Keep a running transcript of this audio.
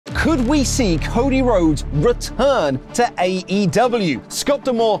Could we see Cody Rhodes return to AEW? Scott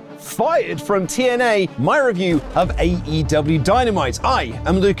D'Amore fired from TNA. My review of AEW Dynamite. I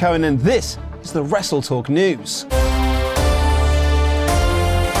am Luke Owen, and this is the WrestleTalk News.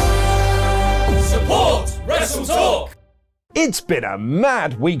 Support WrestleTalk! It's been a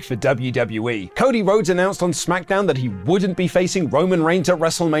mad week for WWE. Cody Rhodes announced on SmackDown that he wouldn't be facing Roman Reigns at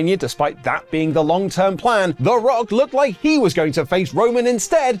WrestleMania, despite that being the long-term plan. The Rock looked like he was going to face Roman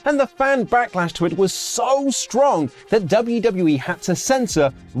instead, and the fan backlash to it was so strong that WWE had to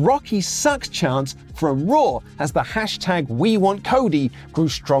censor Rocky Sucks chants from Raw as the hashtag #WeWantCody grew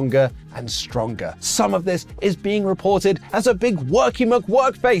stronger and stronger. Some of this is being reported as a big worky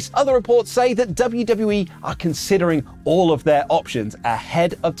McWorkface. Other reports say that WWE are considering all of their options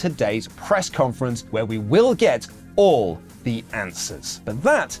ahead of today's press conference, where we will get all the answers. But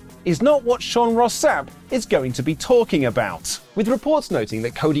that is not what Sean Ross Sapp is going to be talking about. With reports noting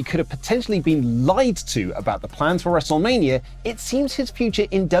that Cody could have potentially been lied to about the plans for WrestleMania, it seems his future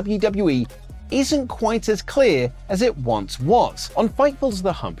in WWE isn't quite as clear as it once was. On Fightful to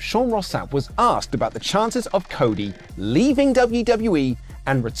the Hump, Sean Ross Sapp was asked about the chances of Cody leaving WWE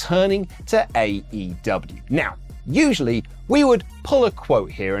and returning to AEW. Now, usually we would pull a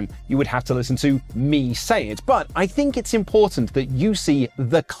quote here and you would have to listen to me say it, but I think it's important that you see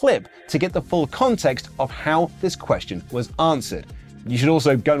the clip to get the full context of how this question was answered. You should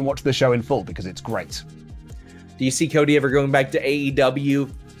also go and watch the show in full because it's great. Do you see Cody ever going back to AEW?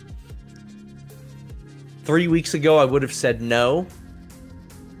 3 weeks ago, I would have said no.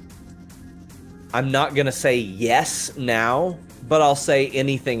 I'm not going to say yes now, but I'll say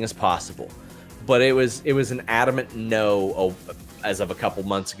anything is possible. But it was an adamant no as of a couple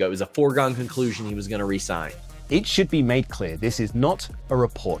months ago. It was a foregone conclusion he was going to resign. It should be made clear, this is not a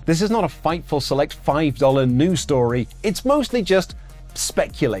report. This is not a Fightful Select $5 news story. It's mostly just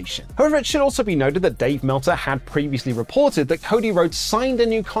speculation. However, it should also be noted that Dave Meltzer had previously reported that Cody Rhodes signed a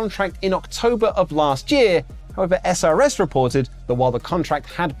new contract in October of last year. However, Syres reported that while the contract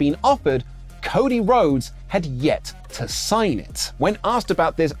had been offered, Cody Rhodes had yet to sign it. When asked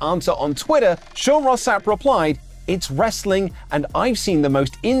about this answer on Twitter, Sean Ross Sapp replied, "It's wrestling, and I've seen the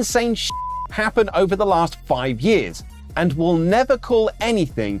most insane shit happen over the last 5 years, and will never call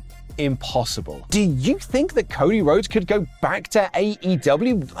anything impossible." Do you think that Cody Rhodes could go back to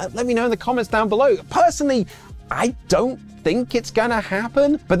AEW? Let me know in the comments down below. Personally, I don't think it's gonna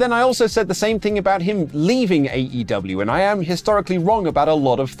happen. But then I also said the same thing about him leaving AEW, and I am historically wrong about a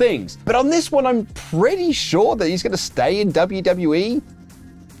lot of things. But on this one, I'm pretty sure that he's gonna stay in WWE.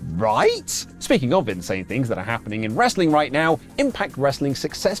 Right? Speaking of insane things that are happening in wrestling right now, Impact Wrestling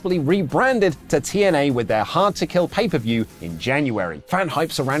successfully rebranded to TNA with their Hard to Kill pay-per-view in January. Fan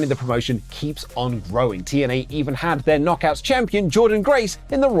hype surrounding the promotion keeps on growing. TNA even had their Knockouts champion Jordynne Grace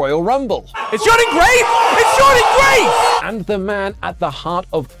in the Royal Rumble. It's Jordynne Grace! It's Jordynne Grace! And the man at the heart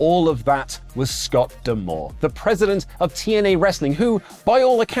of all of that was Scott D'Amore, the president of TNA Wrestling, who, by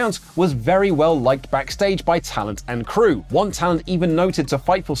all accounts, was very well liked backstage by talent and crew. One talent even noted to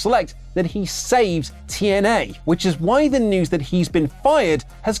Fightful Select that he saves TNA, which is why the news that he's been fired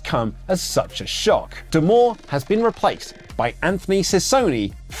has come as such a shock. D'Amore has been replaced by Anthony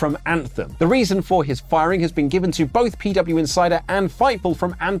Cesoni from Anthem. The reason for his firing has been given to both PW Insider and Fightful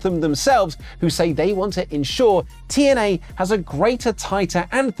from Anthem themselves, who say they want to ensure TNA has a greater tie to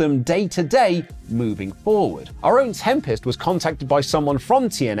Anthem day to day moving forward. Our own Tempest was contacted by someone from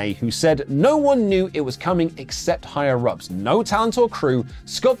TNA who said no one knew it was coming except higher-ups. No talent or crew.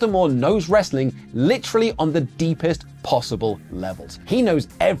 Scott D'Amore knows wrestling literally on the deepest possible levels. He knows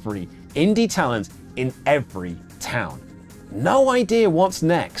every indie talent in every town. No idea what's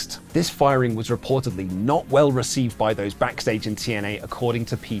next. This firing was reportedly not well received by those backstage in TNA, according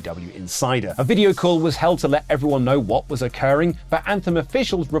to PW Insider. A video call was held to let everyone know what was occurring, but Anthem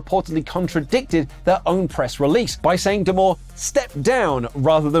officials reportedly contradicted their own press release by saying D'Amore stepped down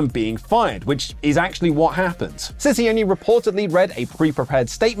rather than being fired, which is actually what happened. Cissy only reportedly read a pre-prepared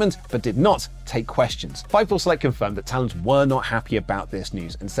statement, but did not take questions. Fightful Select confirmed that talent were not happy about this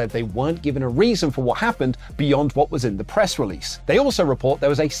news and said they weren't given a reason for what happened beyond what was in the press release. They also report there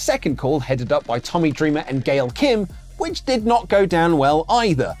was a second call headed up by Tommy Dreamer and Gail Kim, which did not go down well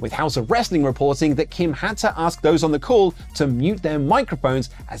either, with House of Wrestling reporting that Kim had to ask those on the call to mute their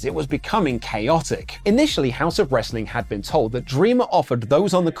microphones as it was becoming chaotic. Initially, House of Wrestling had been told that Dreamer offered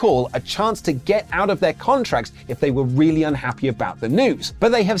those on the call a chance to get out of their contracts if they were really unhappy about the news, but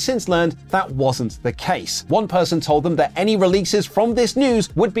they have since learned that wasn't the case. One person told them that any releases from this news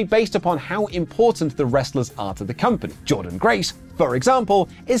would be based upon how important the wrestlers are to the company. Jordynne Grace for example,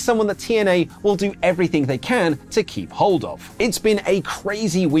 is someone that TNA will do everything they can to keep hold of. It's been a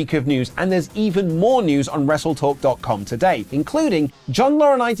crazy week of news, and there's even more news on WrestleTalk.com today, including John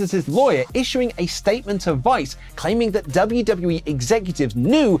Laurinaitis' lawyer issuing a statement to Vice claiming that WWE executives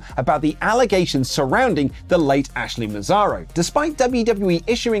knew about the allegations surrounding the late Ashley Mazzaro, despite WWE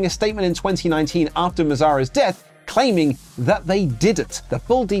issuing a statement in 2019 after Mazzaro's death claiming that they didn't. The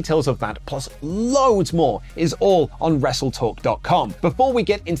full details of that, plus loads more, is all on WrestleTalk.com. Before we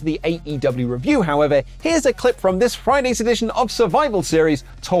get into the AEW review, however, here's a clip from this Friday's edition of Survival Series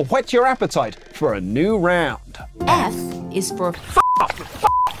to whet your appetite for a new round. F is for F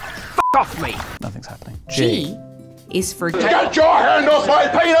Off me. Nothing's happening. G is for Get your hand off my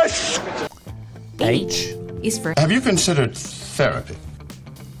penis! H is for Have you considered therapy?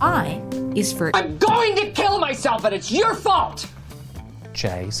 I is for I'm going to kill myself and it's your fault!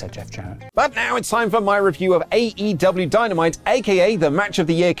 J, said Jeff Jarrett. But now it's time for my review of AEW Dynamite, aka the Match of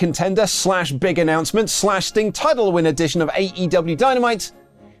the Year contender / big announcement / Sting title win edition of AEW Dynamite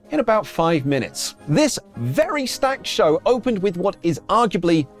in about 5 minutes. This very stacked show opened with what is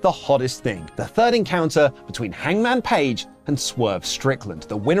arguably the hottest thing, the third encounter between Hangman Page and Swerve Strickland,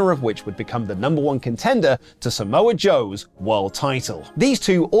 the winner of which would become the #1 contender to Samoa Joe's world title. These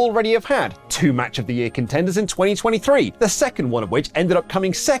two already have had 2 Match of the Year contenders in 2023, the second one of which ended up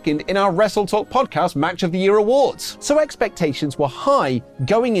coming second in our WrestleTalk podcast Match of the Year awards. So expectations were high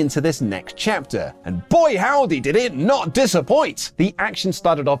going into this next chapter, and boy howdy did it not disappoint! The action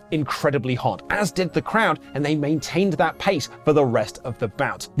started off incredibly hot, as did the crowd, and they maintained that pace for the rest of the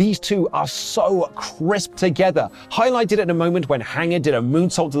bout. These two are so crisp together, highlighted at a moment when Hanger did a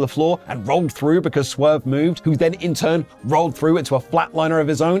moonsault to the floor and rolled through because Swerve moved, who then in turn rolled through into a flatliner of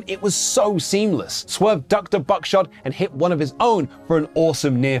his own. It was so seamless. Swerve ducked a buckshot and hit one of his own for an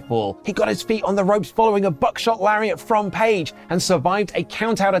awesome near fall. He got his feet on the ropes following a buckshot lariat from Page and survived a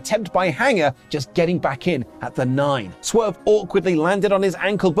count-out attempt by Hanger, just getting back in at the 9. Swerve awkwardly landed on his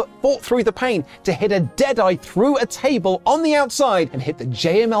ankle but fought through the pain to hit a deadeye through a table on the outside and hit the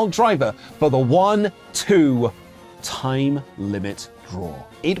JML driver for the 1-2 time limit draw.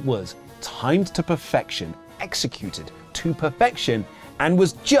 It was timed to perfection, executed to perfection, and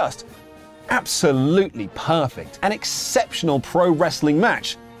was just absolutely perfect. An exceptional pro wrestling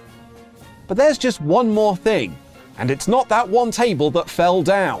match. But there's just one more thing, and it's not that one table that fell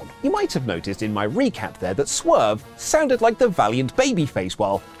down. You might have noticed in my recap there that Swerve sounded like the valiant babyface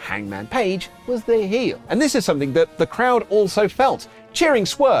while Hangman Page was the heel. And this is something that the crowd also felt, cheering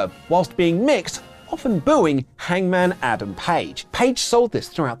Swerve whilst being mixed, often booing Hangman Adam Page. Page sold this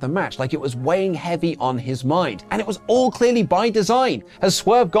throughout the match like it was weighing heavy on his mind, and it was all clearly by design, as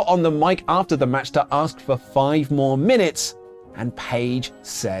Swerve got on the mic after the match to ask for 5 more minutes, and Page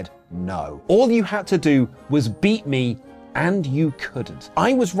said no. All you had to do was beat me, and you couldn't.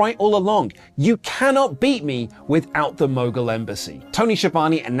 I was right all along. You cannot beat me without the Mogul Embassy. Tony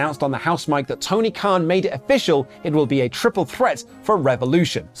Schiavone announced on the house mic that Tony Khan made it official it will be a triple threat for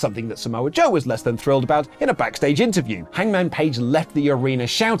Revolution, something that Samoa Joe was less than thrilled about in a backstage interview. Hangman Page left the arena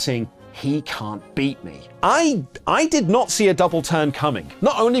shouting, "He can't beat me." I did not see a double turn coming.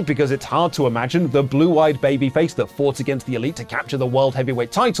 Not only because it's hard to imagine the blue-eyed babyface that fought against the Elite to capture the World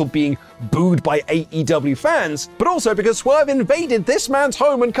Heavyweight title being booed by AEW fans, but also because Swerve invaded this man's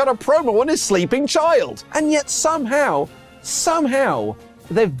home and cut a promo on his sleeping child. And yet somehow,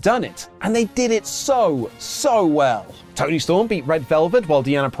 they've done it. And they did it so well. Tony Storm beat Red Velvet while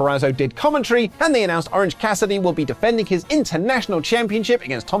Deonna Purrazzo did commentary, and they announced Orange Cassidy will be defending his International Championship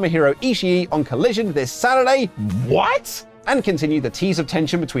against Tomohiro Ishii on Collision this Saturday. What? And continue the tease of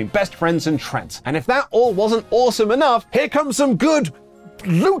tension between Best Friends and Trent. And if that all wasn't awesome enough, here comes some good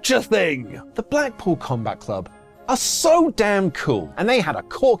lucha thing. The Blackpool Combat Club are so damn cool, and they had a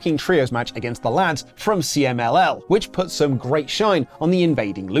corking trios match against the lads from CMLL, which put some great shine on the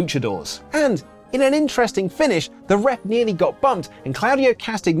invading luchadors. And in an interesting finish, the ref nearly got bumped, and Claudio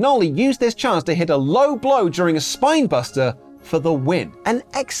Castagnoli used this chance to hit a low blow during a spinebuster for the win. An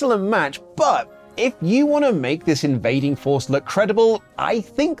excellent match, but if you want to make this invading force look credible, I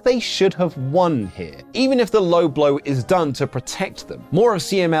think they should have won here, even if the low blow is done to protect them. More of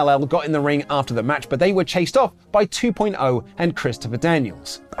CMLL got in the ring after the match, but they were chased off by 2.0 and Christopher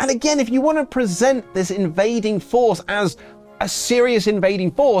Daniels. And again, if you want to present this invading force as a serious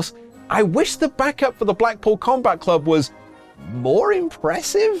invading force, I wish the backup for the Blackpool Combat Club was more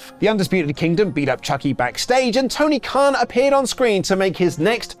impressive. The Undisputed Kingdom beat up Chucky backstage, and Tony Khan appeared on screen to make his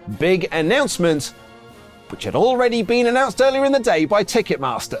next big announcement, which had already been announced earlier in the day by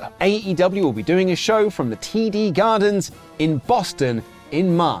Ticketmaster. AEW will be doing a show from the TD Gardens in Boston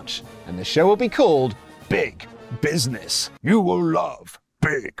in March, and the show will be called Big business. You will love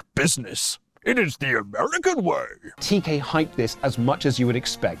big business. It is the American way. TK hyped this as much as you would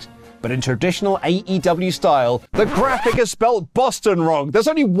expect. But in traditional AEW style, the graphic has spelled Boston wrong. There's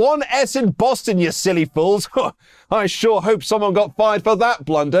only one S in Boston, you silly fools. I sure hope someone got fired for that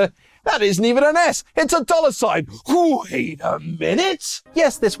blunder. That isn't even an S, it's a $sign. Wait a minute.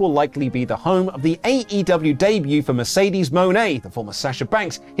 Yes, this will likely be the home of the AEW debut for Mercedes Mone, the former Sasha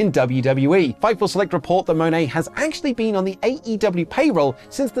Banks, in WWE. Fightful Select report that Mone has actually been on the AEW payroll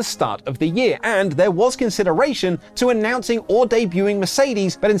since the start of the year, and there was consideration to announcing or debuting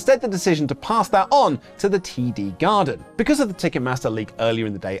Mercedes, but instead the decision to pass that on to the TD Garden. Because of the Ticketmaster leak earlier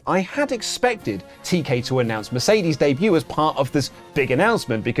in the day, I had expected TK to announce Mercedes' debut as part of this big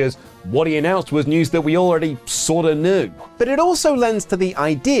announcement, because what he announced was news that we already sorta knew. But it also lends to the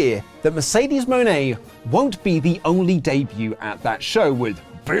idea that Mercedes Mone won't be the only debut at that show, with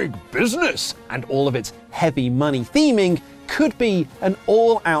big business and all of its heavy money theming could be an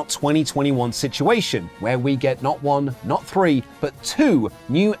all-out 2021 situation where we get not one, not three, but two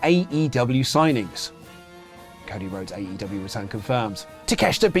new AEW signings. Cody Rhodes' AEW return confirmed.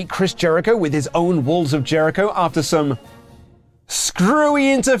 Takeshita beat Chris Jericho with his own Walls of Jericho after some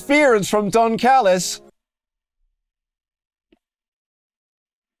screwy interference from Don Callis.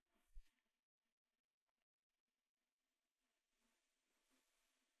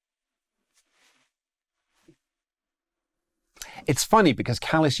 It's funny because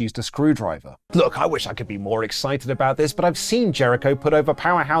Callis used a screwdriver. Look, I wish I could be more excited about this, but I've seen Jericho put over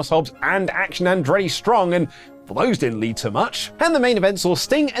Powerhouse Hobbs and Action Andretti Strong, and those didn't lead to much. And the main event saw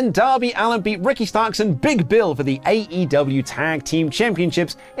Sting and Darby Allin beat Ricky Starks and Big Bill for the AEW Tag Team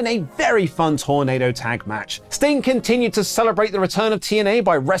Championships in a very fun tornado tag match. Sting continued to celebrate the return of TNA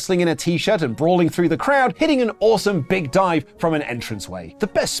by wrestling in a t-shirt and brawling through the crowd, hitting an awesome big dive from an entranceway. The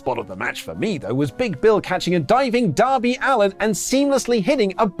best spot of the match for me, though, was Big Bill catching a diving Darby Allin and seamlessly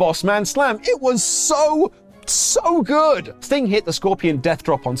hitting a Bossman Slam. It was so good! Sting hit the Scorpion Death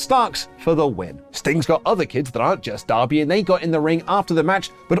Drop on Starks for the win. Sting's got other kids that aren't just Darby, and they got in the ring after the match,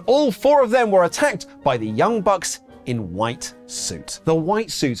 but all four of them were attacked by the Young Bucks in white suit. The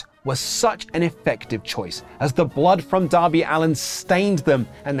white suit was such an effective choice, as the blood from Darby Allin stained them,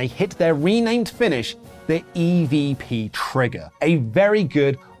 and they hit their renamed finish, the EVP Trigger. A very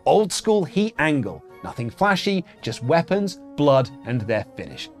good old school heat angle. Nothing flashy, just weapons, blood, and their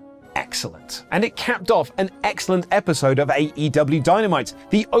finish. Excellent. And it capped off an excellent episode of AEW Dynamite.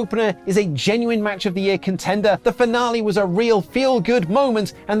 The opener is a genuine match of the year contender, the finale was a real feel-good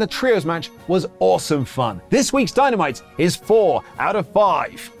moment, and the trios match was awesome fun. This week's Dynamite is 4 out of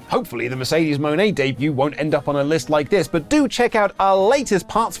 5. Hopefully the Mercedes Mone debut won't end up on a list like this, but do check out our latest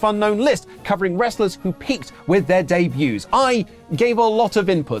Parts Fun Known list covering wrestlers who peaked with their debuts. I gave a lot of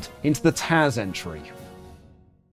input into the Taz entry.